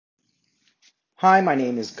Hi, my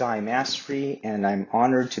name is Guy Mastery, and I'm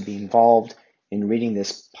honored to be involved in reading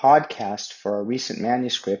this podcast for a recent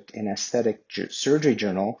manuscript in Aesthetic Surgery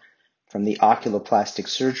Journal from the Oculoplastic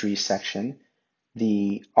Surgery section.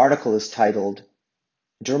 The article is titled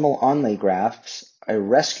Dermal Onlay Grafts, a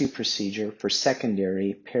Rescue Procedure for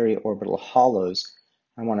Secondary Periorbital Hollows.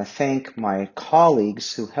 I want to thank my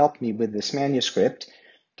colleagues who helped me with this manuscript,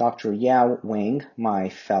 Dr. Yao Wang, my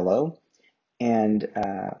fellow, and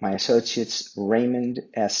my associates Raymond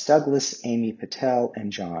S. Douglas, Amy Patel,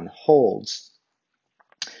 and John Holds.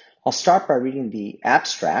 I'll start by reading the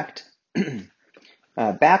abstract.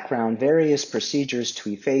 Background: various procedures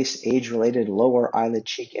to efface age-related lower eyelid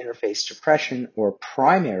cheek interface depression or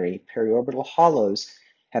primary periorbital hollows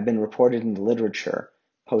have been reported in the literature.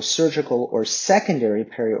 Post-surgical or secondary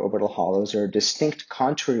periorbital hollows are a distinct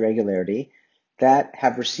contour irregularity that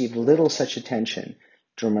have received little such attention.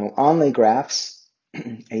 Dermal Onlay grafts,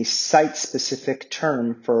 a site-specific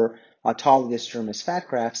term for autologous dermis fat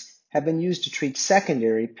grafts, have been used to treat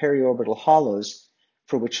secondary periorbital hollows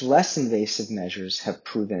for which less invasive measures have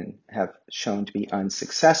shown to be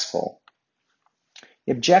unsuccessful.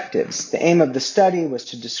 The objectives: the aim of the study was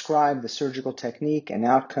to describe the surgical technique and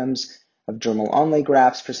outcomes of dermal Onlay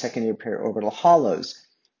grafts for secondary periorbital hollows.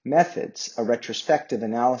 Methods: a retrospective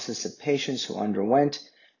analysis of patients who underwent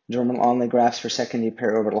dermal Onlay grafts for secondary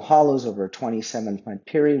periorbital hollows over a 27-month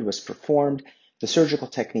period was performed. The surgical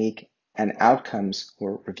technique and outcomes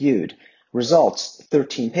were reviewed. Results: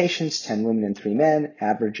 13 patients, 10 women and 3 men,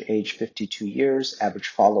 average age 52 years, average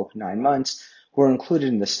follow-up 9 months, were included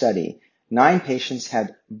in the study. 9 patients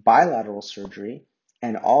had bilateral surgery,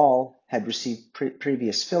 and all had received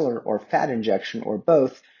previous filler or fat injection or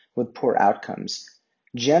both with poor outcomes.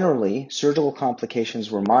 Generally, surgical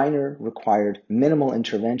complications were minor, required minimal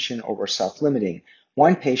intervention, or were self-limiting.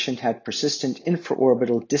 1 patient had persistent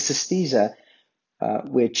infraorbital dysesthesia,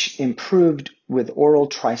 which improved with oral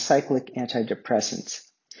tricyclic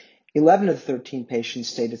antidepressants. 11 of the 13 patients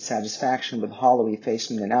stated satisfaction with hollow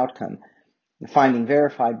effacement and outcome, the finding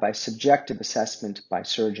verified by subjective assessment by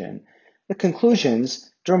surgeon. The conclusions: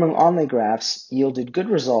 dermal Onlay grafts yielded good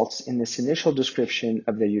results in this initial description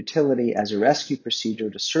of their utility as a rescue procedure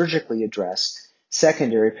to surgically address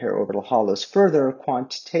secondary periorbital hollows. Further,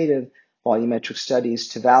 quantitative volumetric studies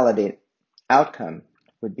to validate outcome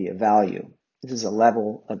would be of value. This is a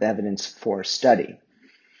level of evidence for study.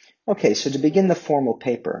 Okay, so to begin the formal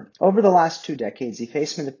paper, over the last 2 decades,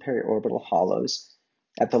 effacement of periorbital hollows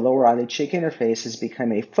at the lower eyelid cheek interface has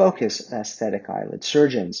become a focus of aesthetic eyelid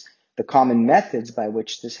surgeons. The common methods by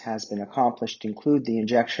which this has been accomplished include the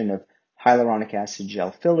injection of hyaluronic acid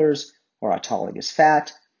gel fillers or autologous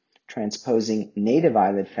fat, transposing native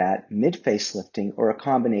eyelid fat, mid-facelifting, or a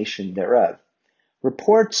combination thereof.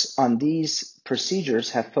 Reports on these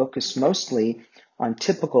procedures have focused mostly on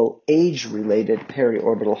typical age-related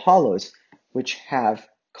periorbital hollows, which have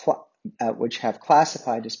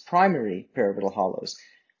classified as primary periorbital hollows.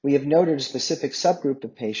 We have noted a specific subgroup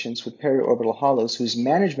of patients with periorbital hollows whose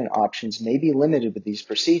management options may be limited with these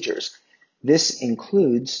procedures. This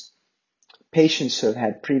includes patients who have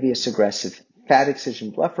had previous aggressive fat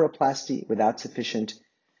excision blepharoplasty without sufficient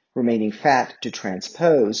remaining fat to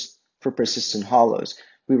transpose for persistent hollows.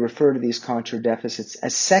 We refer to these contour deficits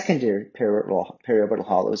as secondary periorbital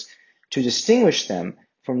hollows to distinguish them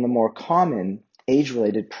from the more common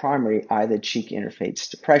age-related primary eyelid cheek interface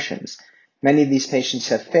depressions. Many of these patients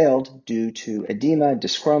have failed due to edema,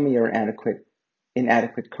 dyschromia, or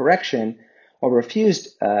inadequate correction, or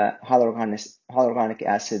refused hyaluronic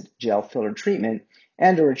acid gel filler treatment,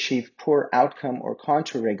 and or achieved poor outcome or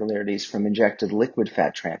contour irregularities from injected liquid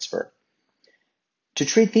fat transfer. To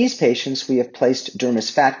treat these patients, we have placed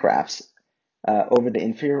dermis fat grafts over the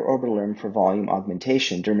inferior orbital limb for volume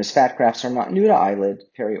augmentation. Dermis fat grafts are not new to eyelid,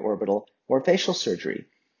 periorbital, or facial surgery.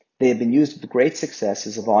 They have been used with great success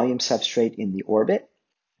as a volume substrate in the orbit,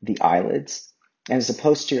 the eyelids, and as a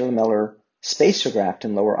posterior lamellar spacer graft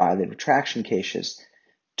in lower eyelid retraction cases.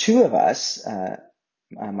 2 of us,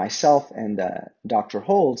 myself and Dr.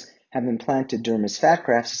 Holds, have implanted dermis fat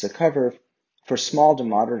grafts as a cover for small to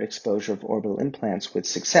moderate exposure of orbital implants with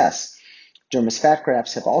success. Dermis fat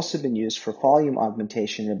grafts have also been used for volume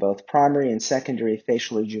augmentation in both primary and secondary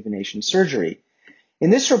facial rejuvenation surgery. In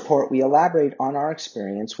this report, we elaborate on our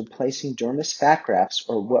experience with placing dermis fat grafts,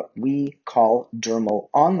 or what we call dermal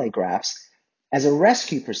Onlay grafts, as a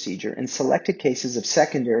rescue procedure in selected cases of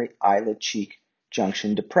secondary eyelid cheek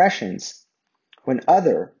junction depressions, when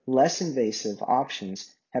other, less invasive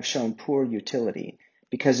options have shown poor utility.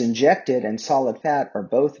 Because injected and solid fat are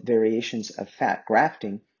both variations of fat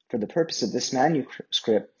grafting, for the purpose of this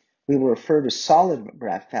manuscript, We will refer to solid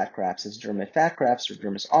fat grafts as dermal fat grafts or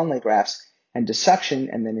dermis Onlay grafts, and to suction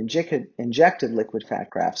and then injected liquid fat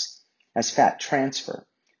grafts as fat transfer.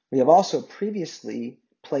 We have also previously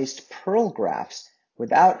placed pearl grafts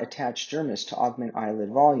without attached dermis to augment eyelid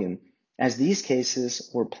volume. As these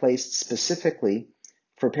cases were placed specifically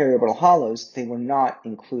for periorbital hollows, they were not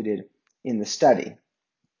included in the study.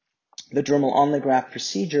 The dermal Onlay graft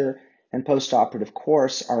procedure and postoperative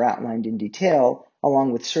course are outlined in detail,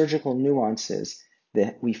 along with surgical nuances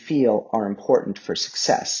that we feel are important for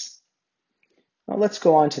success. Now let's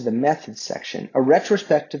go on to the methods section. A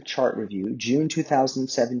retrospective chart review, June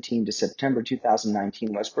 2017 to September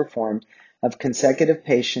 2019, was performed of consecutive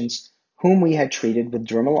patients whom we had treated with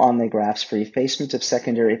dermal Onlay grafts for effacement of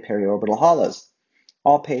secondary periorbital hollows.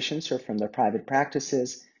 All patients are from their private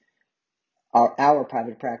practices, our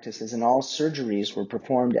private practices, and all surgeries were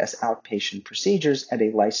performed as outpatient procedures at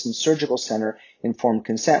a licensed surgical center. Informed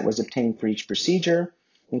consent was obtained for each procedure,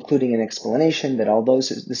 including an explanation that although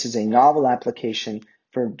this is a novel application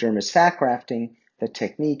for dermis fat grafting, the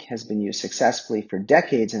technique has been used successfully for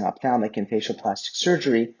decades in ophthalmic and facial plastic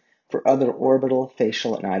surgery for other orbital,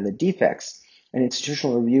 facial, and eyelid defects. An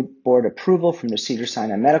institutional review board approval from the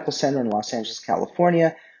Cedars-Sinai Medical Center in Los Angeles,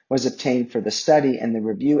 California, was obtained for the study, and the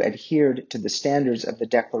review adhered to the standards of the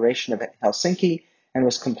Declaration of Helsinki and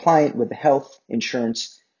was compliant with the Health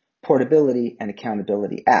Insurance Portability and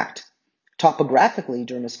Accountability Act. Topographically,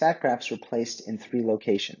 dermis fat grafts were placed in 3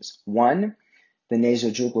 locations. 1, the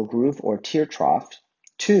nasojugal groove or tear trough.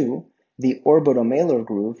 2, the orbitomalar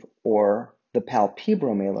groove or the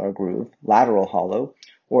palpebromalar groove, lateral hollow.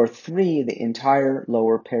 Or 3, the entire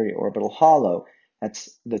lower periorbital hollow.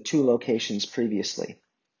 That's the 2 locations previously.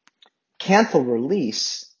 Canthal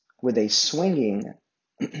release with a swinging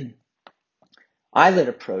eyelid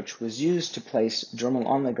approach was used to place dermal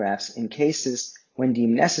Onlay grafts in cases when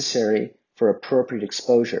deemed necessary for appropriate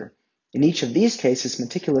exposure. In each of these cases,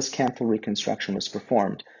 meticulous canthal reconstruction was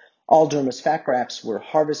performed. All dermis fat grafts were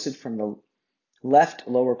harvested from the left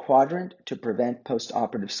lower quadrant to prevent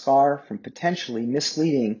postoperative scar from potentially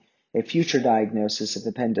misleading a future diagnosis of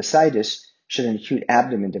appendicitis should an acute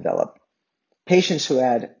abdomen develop. Patients who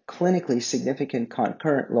had clinically significant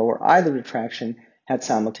concurrent lower eyelid retraction had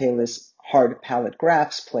simultaneous hard palate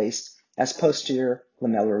grafts placed as posterior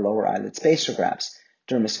lamellar lower eyelid spacer grafts.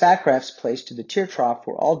 Dermis fat grafts placed to the tear trough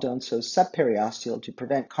were all done so subperiosteal to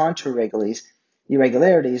prevent contour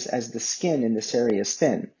irregularities as the skin in this area is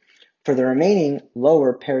thin. For the remaining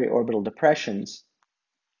lower periorbital depressions,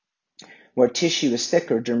 where tissue is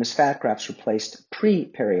thicker, dermis fat grafts were placed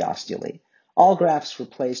pre-periosteally. All grafts were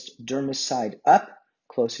placed dermis side up,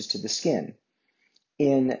 closest to the skin.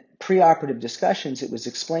 In preoperative discussions, it was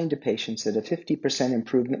explained to patients that a 50%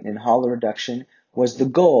 improvement in hollow reduction was the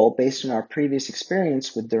goal based on our previous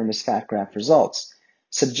experience with dermis fat graft results.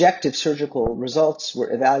 Subjective surgical results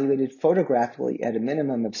were evaluated photographically at a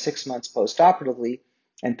minimum of 6 months postoperatively,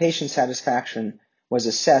 and patient satisfaction was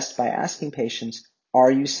assessed by asking patients,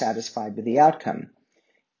 "Are you satisfied with the outcome?"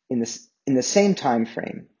 in the same time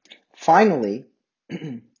frame. Finally,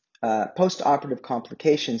 postoperative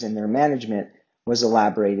complications and their management was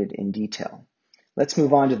elaborated in detail. Let's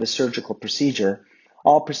move on to the surgical procedure.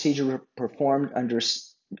 All procedures were performed under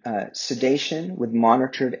sedation with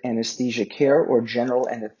monitored anesthesia care or general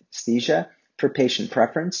anesthesia per patient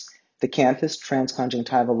preference. The canthus,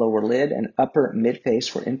 transconjunctival lower lid, and upper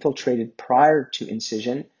midface were infiltrated prior to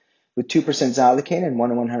incision with 2% xylocaine and 1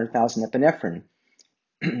 to 100,000 epinephrine.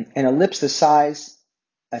 An ellipse, a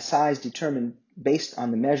size determined based on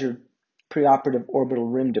the measured preoperative orbital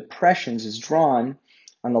rim depressions, is drawn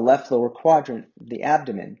on the left lower quadrant of the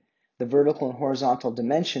abdomen. The vertical and horizontal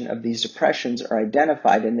dimension of these depressions are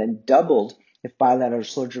identified and then doubled if bilateral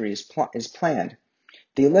surgery is planned.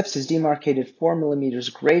 The ellipse is demarcated 4 millimeters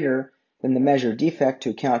greater than the measured defect to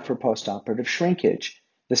account for postoperative shrinkage.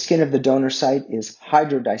 The skin of the donor site is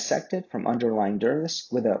hydrodissected from underlying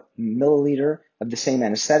dermis with a milliliter of the same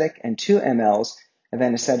anesthetic and 2 mLs of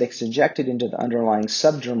anesthetics injected into the underlying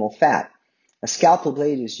subdermal fat. A scalpel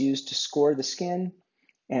blade is used to score the skin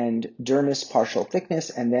and dermis partial thickness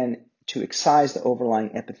and then to excise the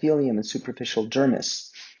overlying epithelium and superficial dermis.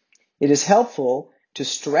 It is helpful to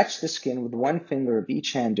stretch the skin with 1 finger of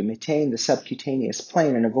each hand to maintain the subcutaneous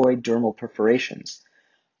plane and avoid dermal perforations.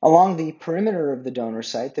 Along the perimeter of the donor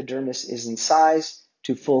site, the dermis is incised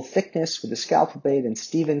to full thickness with a scalpel blade, and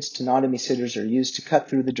Stevens tenotomy scissors are used to cut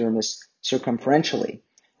through the dermis circumferentially.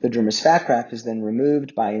 The dermis fat graft is then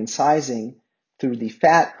removed by incising through the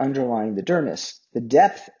fat underlying the dermis. The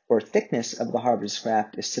depth or thickness of the harvest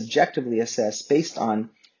graft is subjectively assessed based on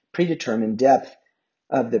predetermined depth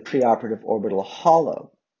of the preoperative orbital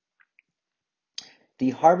hollow. The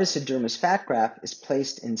harvested dermis fat graft is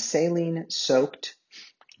placed in saline-soaked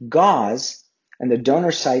gauze, and the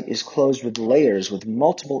donor site is closed with layers with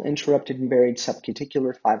multiple interrupted and buried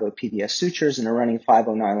subcuticular 5-0 PDS sutures and a running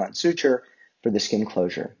 5-0 nylon suture for the skin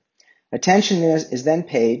closure. Attention is then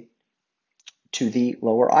paid to the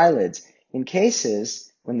lower eyelids. In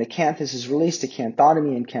cases when the canthus is released, a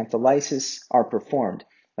canthotomy and cantholysis are performed.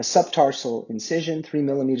 A subtarsal incision 3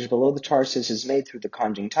 millimeters below the tarsus is made through the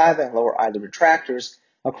conjunctiva and lower eyelid retractors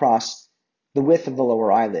across the width of the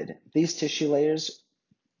lower eyelid. These tissue layers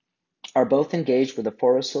are both engaged with a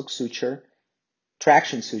forosilk suture,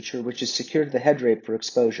 traction suture, which is secured to the head drape for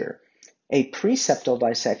exposure. A preseptal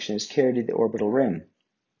dissection is carried to the orbital rim.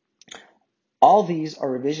 All these are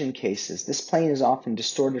revision cases. This plane is often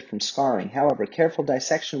distorted from scarring. However, careful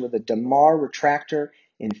dissection with a Dermal retractor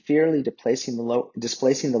inferiorly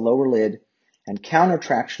displacing the lower lid and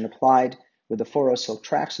countertraction applied with a forosilk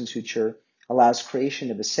traction suture allows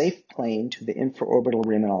creation of a safe plane to the infraorbital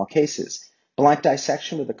rim in all cases. Blunt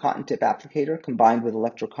dissection with a cotton tip applicator combined with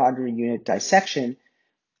electrocautery unit dissection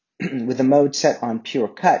with the mode set on pure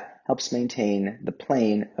cut helps maintain the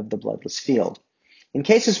plane of the bloodless field. In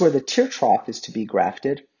cases where the tear trough is to be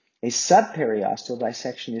grafted, a subperiosteal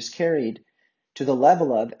dissection is carried to the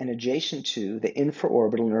level of and adjacent to the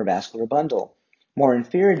infraorbital neurovascular bundle. More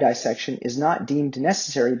inferior dissection is not deemed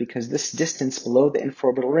necessary because this distance below the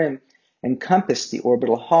infraorbital rim encompassed the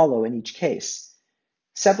orbital hollow in each case.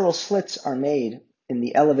 Several slits are made in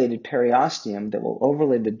the elevated periosteum that will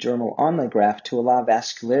overlay the dermal onlay graft to allow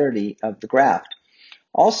vascularity of the graft.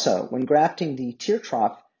 Also, when grafting the tear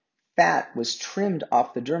trough, fat was trimmed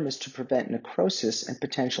off the dermis to prevent necrosis and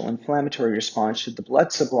potential inflammatory response should the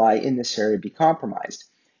blood supply in this area be compromised.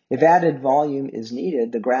 If added volume is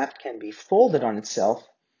needed, the graft can be folded on itself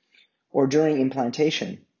or during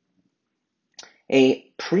implantation. A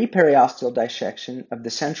pre-periosteal dissection of the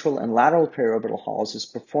central and lateral periorbital halls is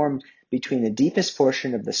performed between the deepest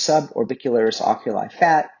portion of the suborbicularis oculi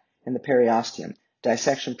fat and the periosteum.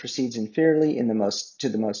 Dissection proceeds inferiorly to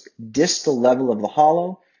the most distal level of the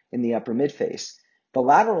hollow in the upper midface. The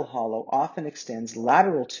lateral hollow often extends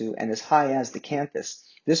lateral to and as high as the canthus.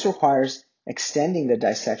 This requires extending the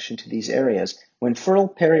dissection to these areas. When fertile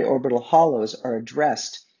periorbital hollows are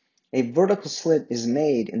addressed, a vertical slit is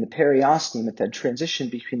made in the periosteum at the transition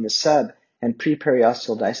between the sub and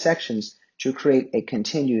pre-periosteal dissections to create a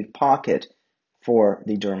continued pocket for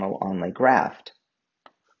the dermal onlay graft.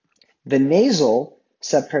 The nasal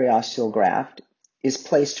subperiosteal graft is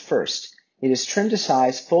placed first. It is trimmed to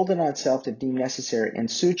size, folded on itself if deemed necessary, and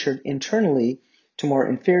sutured internally to more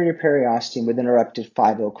inferior periosteum with interrupted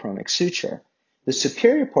 5-0 chromic suture. The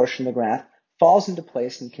superior portion of the graft falls into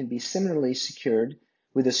place and can be similarly secured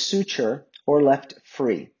with a suture or left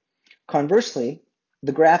free. Conversely,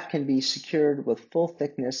 the graft can be secured with full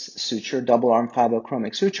thickness suture, double arm 5-0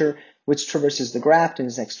 chromic suture, which traverses the graft and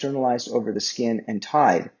is externalized over the skin and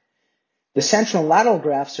tied. The central and lateral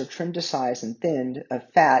grafts are trimmed to size and thinned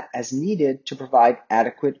of fat as needed to provide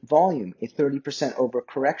adequate volume. A 30%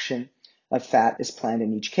 overcorrection of fat is planned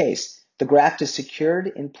in each case. The graft is secured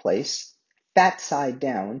in place, fat side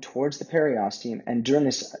down towards the periosteum and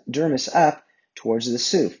dermis up towards the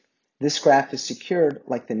suif. This graft is secured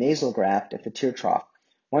like the nasal graft at the tear trough.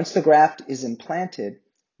 Once the graft is implanted,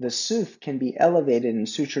 the suif can be elevated and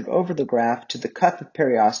sutured over the graft to the cuff of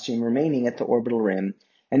periosteum remaining at the orbital rim,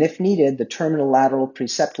 and if needed, the terminal lateral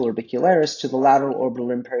preseptal orbicularis to the lateral orbital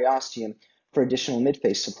rim periosteum for additional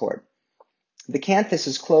midface support. The canthus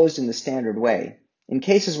is closed in the standard way. In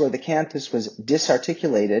cases where the canthus was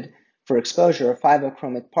disarticulated for exposure, a 5-0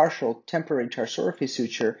 chromic partial temporary tarsorrhaphy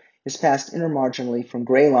suture is passed intermarginally from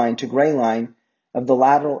gray line to gray line of the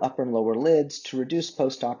lateral upper and lower lids to reduce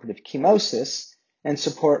postoperative chemosis and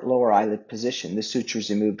support lower eyelid position. The suture is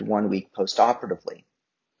removed 1 week postoperatively.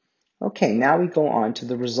 Okay, now we go on to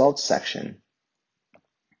the results section.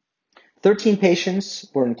 13 patients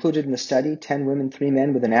were included in the study, 10 women, 3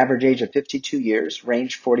 men with an average age of 52 years,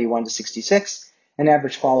 range 41 to 66, and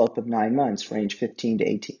average follow-up of 9 months, range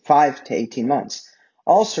 5 to 18 months.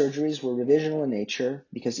 All surgeries were revisional in nature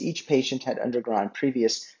because each patient had undergone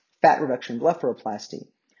previous fat reduction blepharoplasty.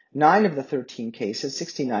 9 of the 13 cases,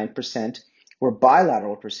 69%, were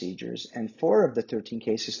bilateral procedures, and 4 of the 13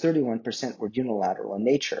 cases, 31%, were unilateral in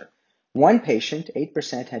nature. 1 patient,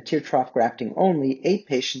 8%, had tear trough grafting only. 8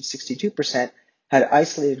 patients, 62%, had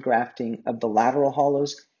isolated grafting of the lateral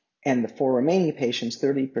hollows, and the 4 remaining patients,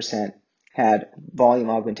 30%, had volume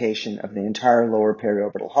augmentation of the entire lower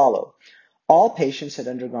periorbital hollow. All patients had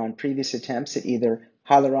undergone previous attempts at either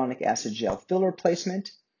hyaluronic acid gel filler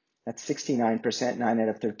placement, that's 69%, 9 out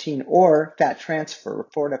of 13, or fat transfer,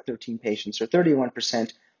 4 out of 13 patients, or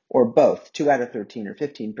 31%, or both, 2 out of 13, or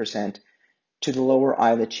 15%, to the lower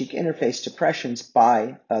eyelid cheek interface depressions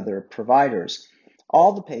by other providers.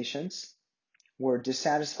 All the patients were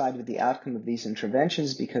dissatisfied with the outcome of these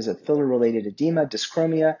interventions because of filler-related edema,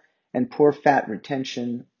 dyschromia, and poor fat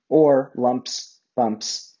retention or lumps,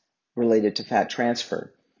 bumps related to fat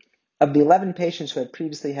transfer. Of the 11 patients who had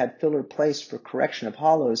previously had filler placed for correction of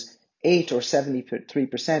hollows, 8 or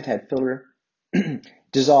 73% had filler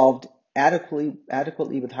dissolved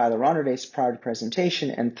adequately with hyaluronidase prior to presentation,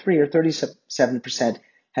 and 3 or 37%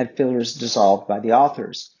 had fillers dissolved by the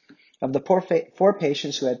authors. Of the 4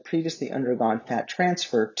 patients who had previously undergone fat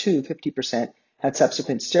transfer, 50% had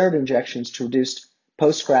subsequent steroid injections to reduce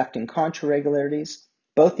post-grafting contour irregularities.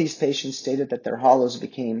 Both these patients stated that their hollows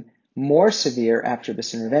became more severe after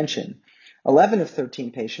this intervention. 11 of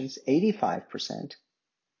 13 patients, 85%,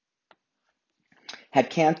 had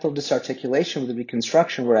canthal dysarticulation with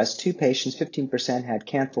reconstruction, whereas 2 patients, 15%, had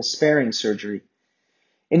canthal sparing surgery.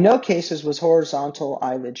 In no cases was horizontal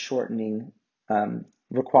eyelid shortening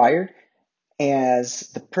required, as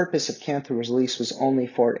the purpose of canthal release was only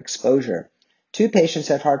for exposure. 2 patients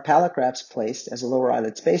had hard palate grafts placed as a lower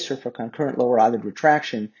eyelid spacer for concurrent lower eyelid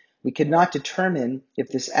retraction. We could not determine if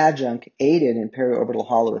this adjunct aided in periorbital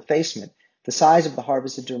hollow effacement. The size of the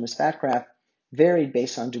harvested dermis fat graft varied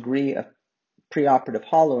based on degree of preoperative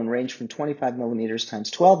hollow and ranged from 25 millimeters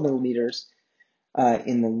times 12 millimeters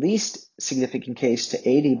in the least significant case to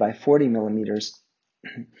 80 by 40 millimeters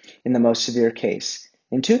in the most severe case.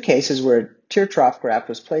 In 2 cases where a tear trough graft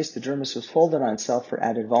was placed, the dermis was folded on itself for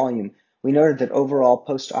added volume. We noted that overall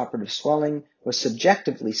postoperative swelling was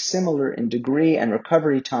subjectively similar in degree and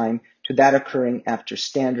recovery time to that occurring after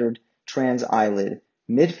standard trans-eyelid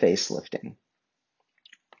mid-face lifting.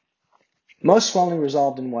 Most swelling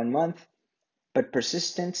resolved in 1 month, but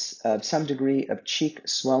persistence of some degree of cheek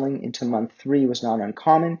swelling into month 3 was not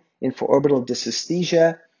uncommon. Infraorbital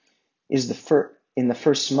dysesthesia in the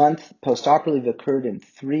first month postoperatively occurred in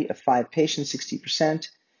 3 of 5 patients, 60%,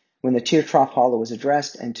 when the tear trough hollow was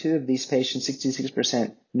addressed, and 2 of these patients,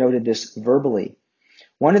 66%, noted this verbally.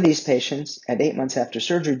 One of these patients, at 8 months after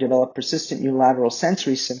surgery, developed persistent unilateral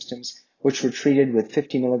sensory symptoms, which were treated with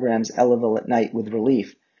 50 milligrams Elavil at night with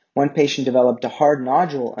relief. One patient developed a hard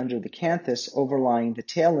nodule under the canthus overlying the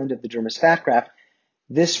tail end of the dermis fat graft.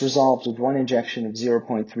 This resolved with 1 injection of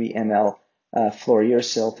 0.3 ml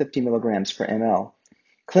fluorouracil, 50 milligrams per ml.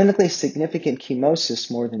 Clinically significant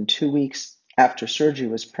chemosis more than 2 weeks after surgery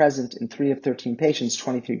was present in 3 of 13 patients,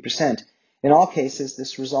 23%. In all cases,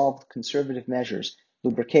 this resolved conservative measures,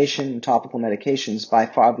 lubrication and topical medications, by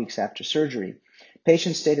 5 weeks after surgery.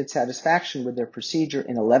 Patients stated satisfaction with their procedure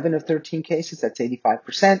in 11 of 13 cases, that's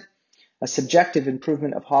 85%. A subjective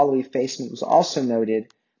improvement of hollow effacement was also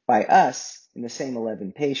noted by us in the same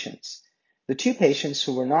 11 patients. The 2 patients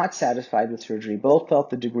who were not satisfied with surgery both felt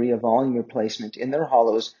the degree of volume replacement in their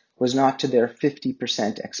hollows was not to their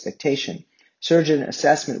 50% expectation. Surgeon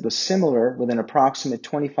assessment was similar, with an approximate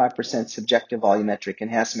 25% subjective volumetric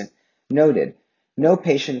enhancement noted. No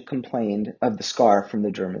patient complained of the scar from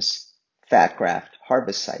the dermis fat graft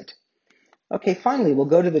harvest site. Okay, finally, we'll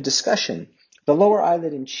go to the discussion. The lower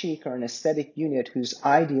eyelid and cheek are an aesthetic unit whose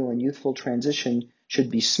ideal and youthful transition should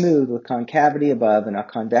be smooth, with concavity above and a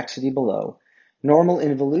convexity below. Normal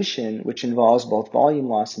involution, which involves both volume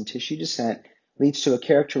loss and tissue descent, leads to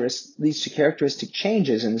characteristic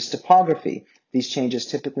changes in this topography. These changes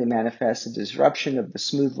typically manifest a disruption of the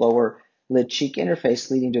smooth lower lid cheek interface,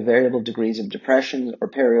 leading to variable degrees of depression or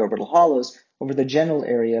periorbital hollows over the general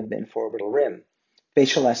area of the infraorbital rim.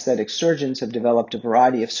 Facial aesthetic surgeons have developed a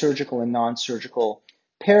variety of surgical and non-surgical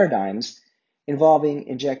paradigms involving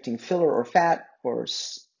injecting filler or fat, or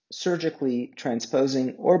surgically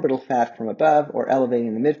transposing orbital fat from above, or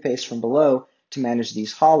elevating the midface from below to manage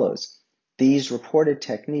these hollows. These reported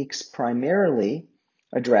techniques primarily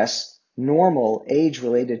address normal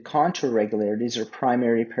age-related contour irregularities or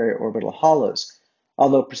primary periorbital hollows.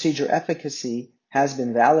 Although procedure efficacy has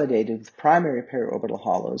been validated with primary periorbital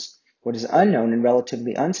hollows, what is unknown and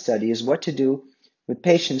relatively unstudied is what to do with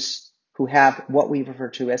patients who have what we refer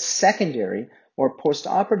to as secondary or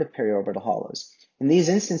postoperative periorbital hollows. In these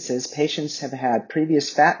instances, patients have had previous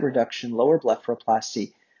fat reduction, lower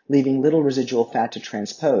blepharoplasty, leaving little residual fat to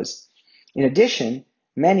transpose. In addition,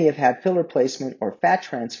 many have had filler placement or fat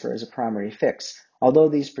transfer as a primary fix. Although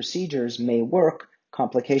these procedures may work,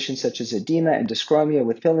 complications such as edema and dyschromia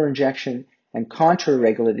with filler injection and contour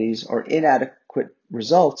irregularities or inadequate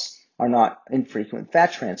results are not infrequent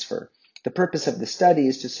fat transfer. The purpose of the study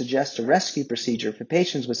is to suggest a rescue procedure for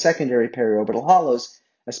patients with secondary periorbital hollows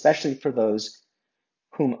especially for those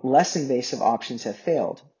whom less invasive options have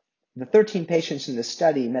failed. The 13 patients in the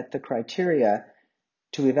study met the criteria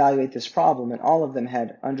to evaluate this problem, and all of them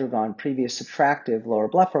had undergone previous subtractive lower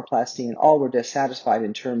blepharoplasty, and all were dissatisfied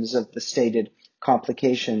in terms of the stated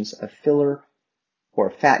complications of filler or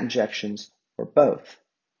fat injections or both.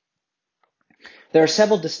 There are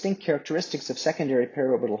several distinct characteristics of secondary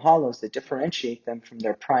periorbital hollows that differentiate them from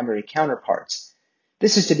their primary counterparts.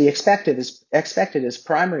 This is to be expected as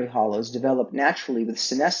primary hollows develop naturally with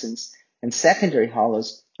senescence, and secondary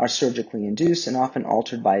hollows are surgically induced and often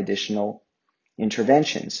altered by additional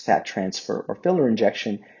interventions, fat transfer or filler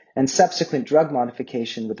injection, and subsequent drug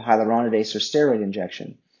modification with hyaluronidase or steroid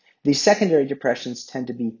injection. These secondary depressions tend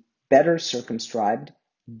to be better circumscribed,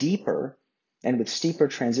 deeper, and with steeper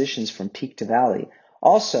transitions from peak to valley.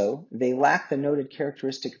 Also, they lack the noted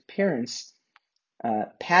characteristic appearance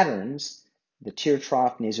patterns, the tear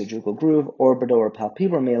trough, nasojugal groove, orbital or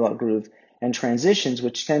palpebromalar groove, and transitions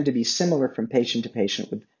which tend to be similar from patient to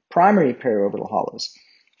patient with primary periorbital hollows.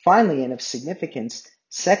 Finally, and of significance,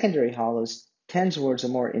 secondary hollows tend towards a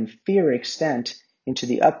more inferior extent into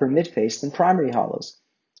the upper midface than primary hollows.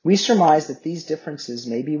 We surmise that these differences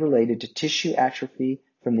may be related to tissue atrophy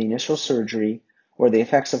from the initial surgery or the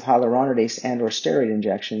effects of hyaluronidase and or steroid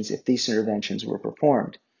injections if these interventions were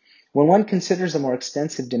performed. When one considers the more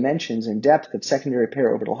extensive dimensions and depth of secondary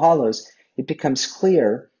periorbital hollows, it becomes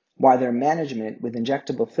clear why their management with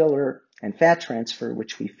injectable filler and fat transfer,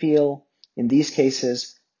 which we feel in these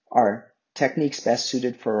cases are techniques best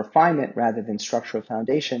suited for refinement rather than structural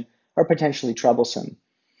foundation, are potentially troublesome.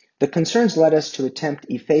 The concerns led us to attempt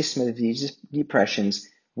effacement of these depressions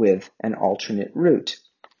with an alternate route.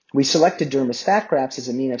 We selected dermis fat grafts as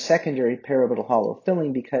a mean of secondary periorbital hollow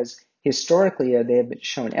filling because historically they have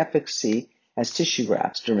shown efficacy as tissue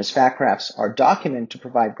grafts. Dermis fat grafts are documented to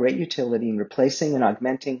provide great utility in replacing and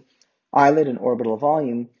augmenting eyelid and orbital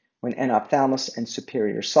volume when enophthalmos and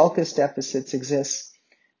superior sulcus deficits exist.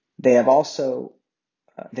 They are also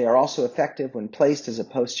effective when placed as a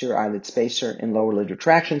posterior eyelid spacer in lower lid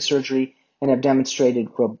retraction surgery and have demonstrated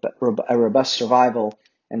a robust survival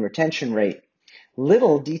and retention rate.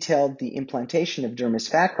 Little detailed the implantation of dermis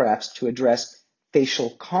fat grafts to address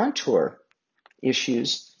facial contour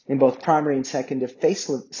issues in both primary and secondary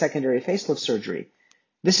facelift surgery.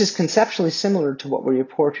 This is conceptually similar to what we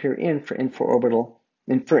report herein for inferior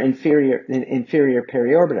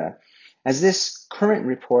periorbita. As in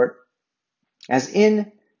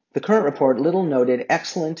the current report, Little noted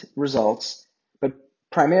excellent results, but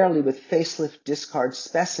primarily with facelift discard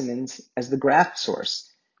specimens as the graft source.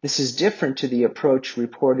 This is different to the approach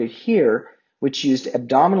reported here, which used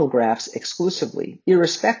abdominal grafts exclusively,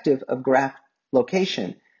 irrespective of graft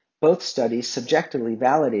location. Both studies subjectively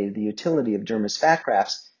validated the utility of dermis fat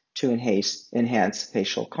grafts to enhance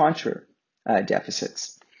facial contour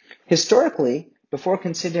deficits. Historically, before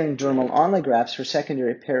considering dermal onlay grafts for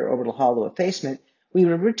secondary periorbital hollow effacement, we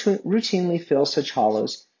would routinely fill such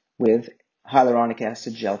hollows with hyaluronic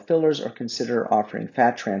acid gel fillers or consider offering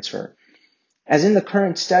fat transfer. As in the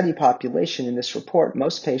current study population in this report,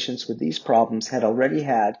 most patients with these problems had already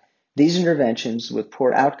had these interventions with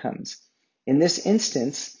poor outcomes. In this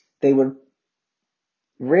instance,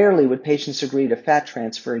 rarely would patients agree to fat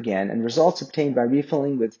transfer again, and results obtained by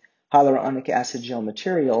refilling with hyaluronic acid gel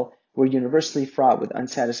material were universally fraught with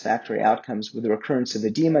unsatisfactory outcomes with the recurrence of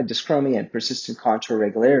edema, dyschromia, and persistent contour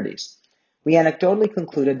irregularities. We anecdotally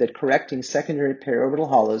concluded that correcting secondary periorbital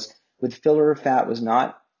hollows with filler or fat was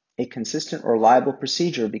not a consistent or reliable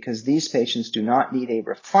procedure because these patients do not need a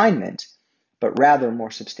refinement, but rather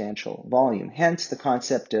more substantial volume. Hence, the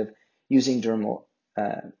concept of using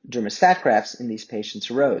dermis fat grafts in these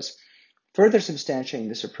patients arose. Further substantiating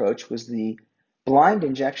this approach was the blind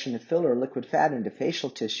injection of filler or liquid fat into facial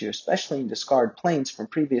tissue, especially in discard planes from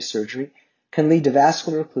previous surgery, can lead to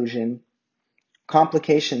vascular occlusion,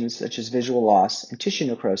 complications such as visual loss, and tissue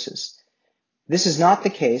necrosis. This is not the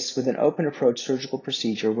case with an open approach surgical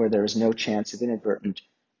procedure where there is no chance of inadvertent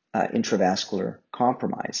intravascular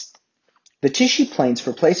compromise. The tissue planes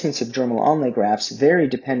for placements of dermal onlay grafts vary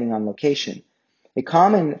depending on location. A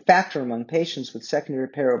common factor among patients with secondary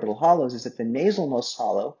periorbital hollows is that the nasalmost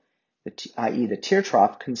hollow, i.e. the tear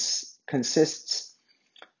trough, consists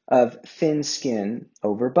of thin skin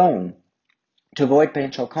over bone. To avoid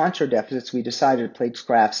potential contour deficits, we decided to place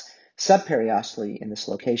grafts subperiosteally in this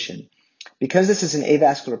location. Because this is an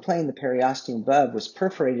avascular plane, the periosteum above was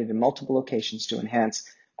perforated in multiple locations to enhance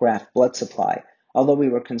graft blood supply. Although we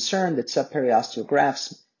were concerned that subperiosteal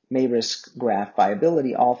grafts may risk graft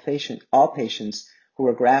viability, all patients who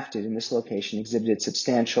were grafted in this location exhibited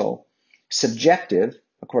substantial subjective,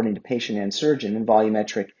 according to patient and surgeon, in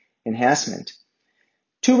volumetric enhancement.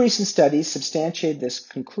 2 recent studies substantiate this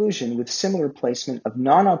conclusion with similar placement of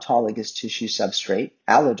non-autologous tissue substrate,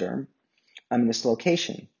 alloderm, in this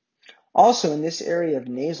location. Also, in this area of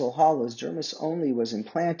nasal hollows, dermis only was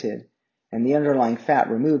implanted and the underlying fat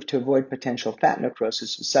removed to avoid potential fat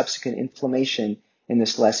necrosis with subsequent inflammation in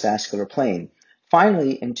this less vascular plane.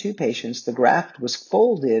 Finally, in 2 patients, the graft was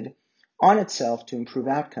folded on itself to improve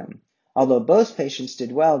outcome. Although both patients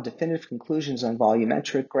did well, definitive conclusions on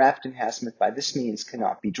volumetric graft enhancement by this means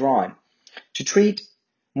cannot be drawn. To treat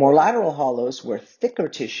more lateral hollows where thicker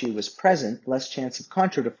tissue was present, less chance of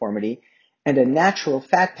contradeformity, and a natural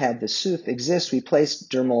fat pad, the SUF, exists, we placed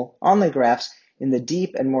dermal Onlay grafts in the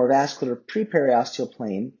deep and more vascular pre-periosteal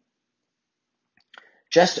plane,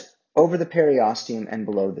 just over the periosteum and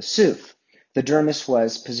below the SUF. The dermis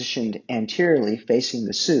was positioned anteriorly facing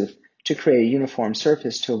the SUF to create a uniform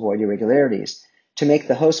surface to avoid irregularities. To make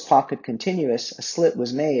the host pocket continuous, a slit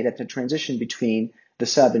was made at the transition between the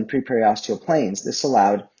sub and pre-periosteal planes. This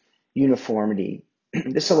allowed uniformity.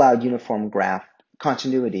 This allowed uniform graft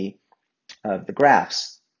continuity of the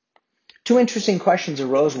grafts. 2 interesting questions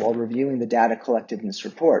arose while reviewing the data collected in this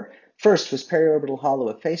report. First, was periorbital hollow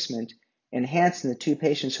effacement enhanced in the 2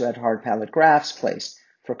 patients who had hard palate grafts placed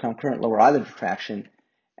for concurrent lower eyelid retraction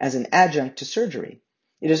as an adjunct to surgery?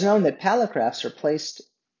 It is known that palate grafts are placed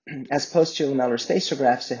as posterior lamellar spacer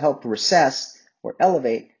grafts to help recess or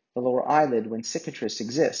elevate the lower eyelid when cicatrice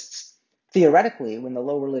exists. Theoretically, when the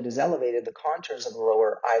lower lid is elevated, the contours of the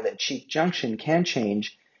lower eyelid cheek junction can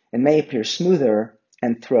change and may appear smoother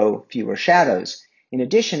and throw fewer shadows. In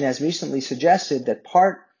addition, as recently suggested, that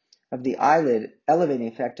part of the eyelid elevating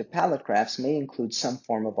effect of palate grafts may include some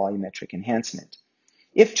form of volumetric enhancement.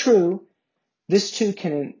 If true, this too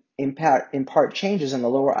can impart changes on the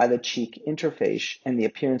lower eyelid cheek interface and the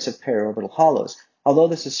appearance of periorbital hollows. Although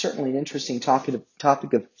this is certainly an interesting topic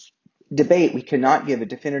of debate, we cannot give a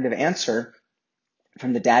definitive answer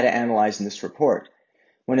from the data analyzed in this report.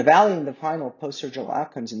 When evaluating the final post-surgical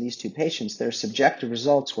outcomes in these 2 patients, their subjective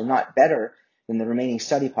results were not better than the remaining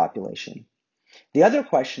study population. The other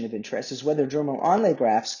question of interest is whether dermal Onlay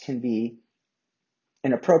grafts can be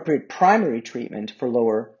an appropriate primary treatment for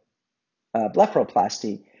lower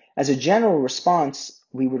blepharoplasty. As a general response,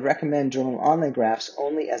 we would recommend dermal Onlay grafts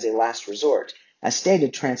only as a last resort. As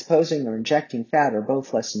stated, transposing or injecting fat are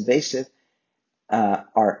both less invasive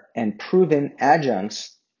and proven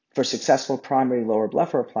adjuncts for successful primary lower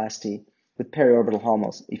blepharoplasty with periorbital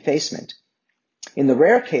hollow effacement. In the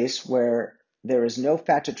rare case where there is no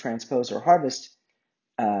fat to transpose or harvest,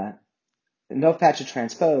 and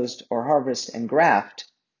graft,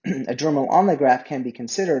 a dermal Onlay graft can be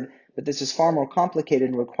considered, but this is far more complicated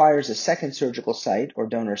and requires a second surgical site or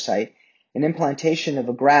donor site, and implantation of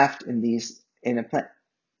a graft.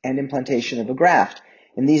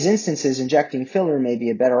 In these instances, injecting filler may be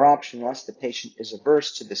a better option unless the patient is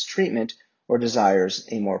averse to this treatment or desires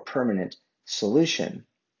a more permanent solution.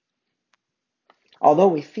 Although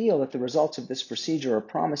we feel that the results of this procedure are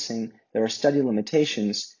promising, there are study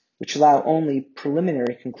limitations which allow only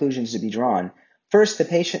preliminary conclusions to be drawn. First, the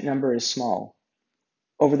patient number is small.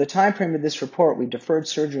 Over the time frame of this report, we deferred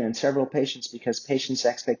surgery on several patients because patients'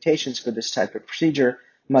 expectations for this type of procedure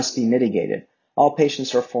must be mitigated. All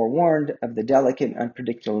patients are forewarned of the delicate and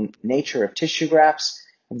unpredictable nature of tissue grafts,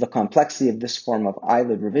 of the complexity of this form of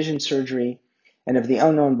eyelid revision surgery, and of the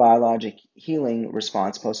unknown biologic healing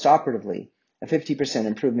response postoperatively. A 50%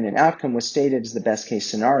 improvement in outcome was stated as the best-case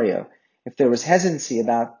scenario. If there was hesitancy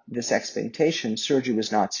about this expectation, surgery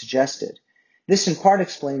was not suggested. This in part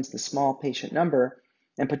explains the small patient number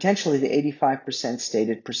and potentially the 85%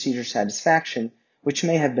 stated procedure satisfaction, which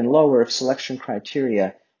may have been lower if selection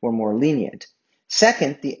criteria were more lenient.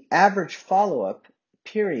 Second, the average follow-up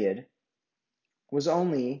period was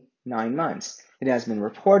only 9 months. It has been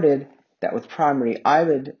reported that with primary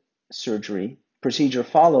eyelid surgery, procedure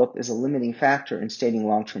follow-up is a limiting factor in stating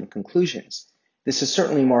long-term conclusions. This is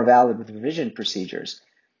certainly more valid with revision procedures.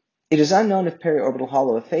 It is unknown if periorbital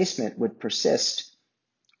hollow effacement would persist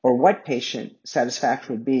or what patient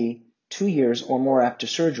satisfaction would be 2 years or more after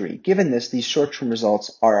surgery. Given this, these short-term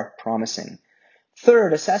results are promising.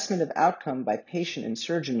 Third, assessment of outcome by patient and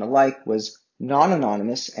surgeon alike was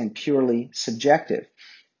non-anonymous and purely subjective.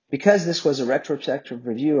 Because this was a retrospective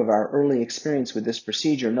review of our early experience with this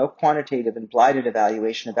procedure, no quantitative and blinded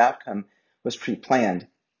evaluation of outcome was pre-planned.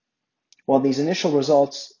 With these initial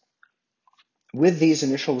results,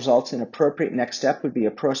 an appropriate next step would be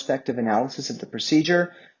a prospective analysis of the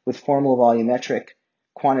procedure with formal volumetric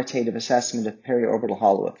quantitative assessment of periorbital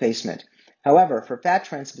hollow effacement. However, for fat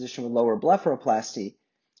transposition with lower blepharoplasty,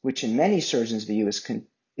 which in many surgeons' view is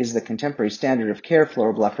is the contemporary standard of care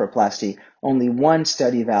for blepharoplasty, only one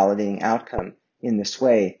study validating outcome in this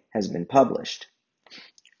way has been published.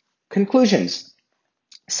 Conclusions.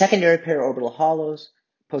 Secondary periorbital hollows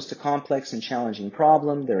pose a complex and challenging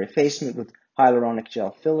problem. Their effacement with hyaluronic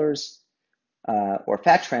gel fillers or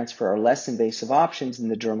fat transfer are less invasive options than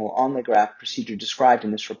the dermal Onlay graft procedure described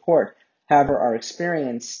in this report. However, our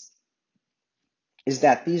experience is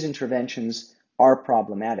that these interventions are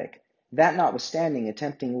problematic. That notwithstanding,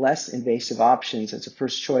 attempting less invasive options as a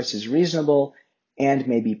first choice is reasonable and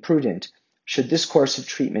may be prudent. Should this course of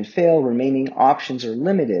treatment fail, remaining options are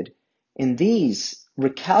limited. In these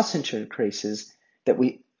recalcitrant cases that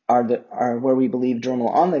are where we believe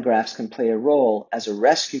dermal Onlay grafts can play a role as a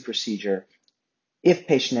rescue procedure if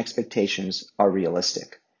patient expectations are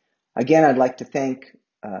realistic. Again, I'd like to thank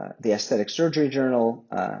the Aesthetic Surgery Journal,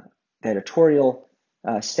 the editorial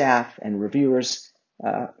staff and reviewers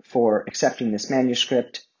for accepting this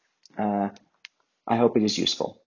manuscript. I hope it is useful.